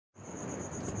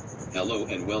Hello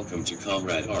and welcome to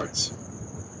Comrade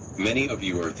Arts. Many of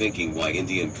you are thinking why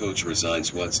Indian coach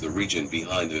resigns, what's the reason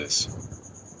behind this?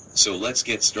 So let's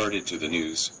get started to the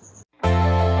news.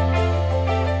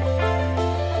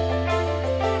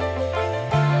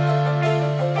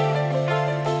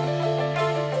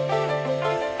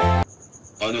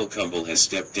 Anil Kumble has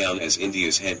stepped down as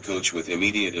India's head coach with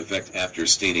immediate effect after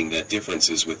stating that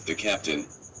differences with the captain,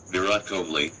 Virat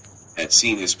Kohli, had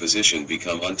seen his position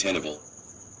become untenable.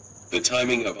 The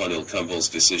timing of Anil Kumble's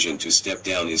decision to step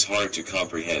down is hard to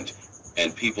comprehend,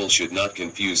 and people should not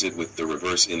confuse it with the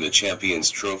reverse in the Champions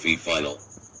Trophy final.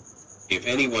 If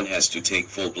anyone has to take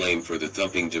full blame for the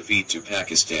thumping defeat to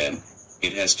Pakistan,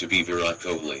 it has to be Virat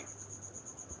Kohli.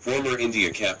 Former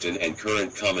India captain and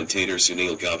current commentator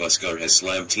Sunil Gavaskar has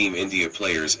slammed Team India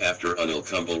players after Anil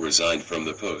Kumble resigned from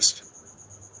the post.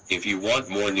 If you want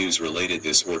more news related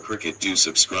this or cricket, do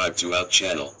subscribe to our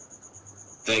channel.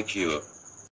 Thank you.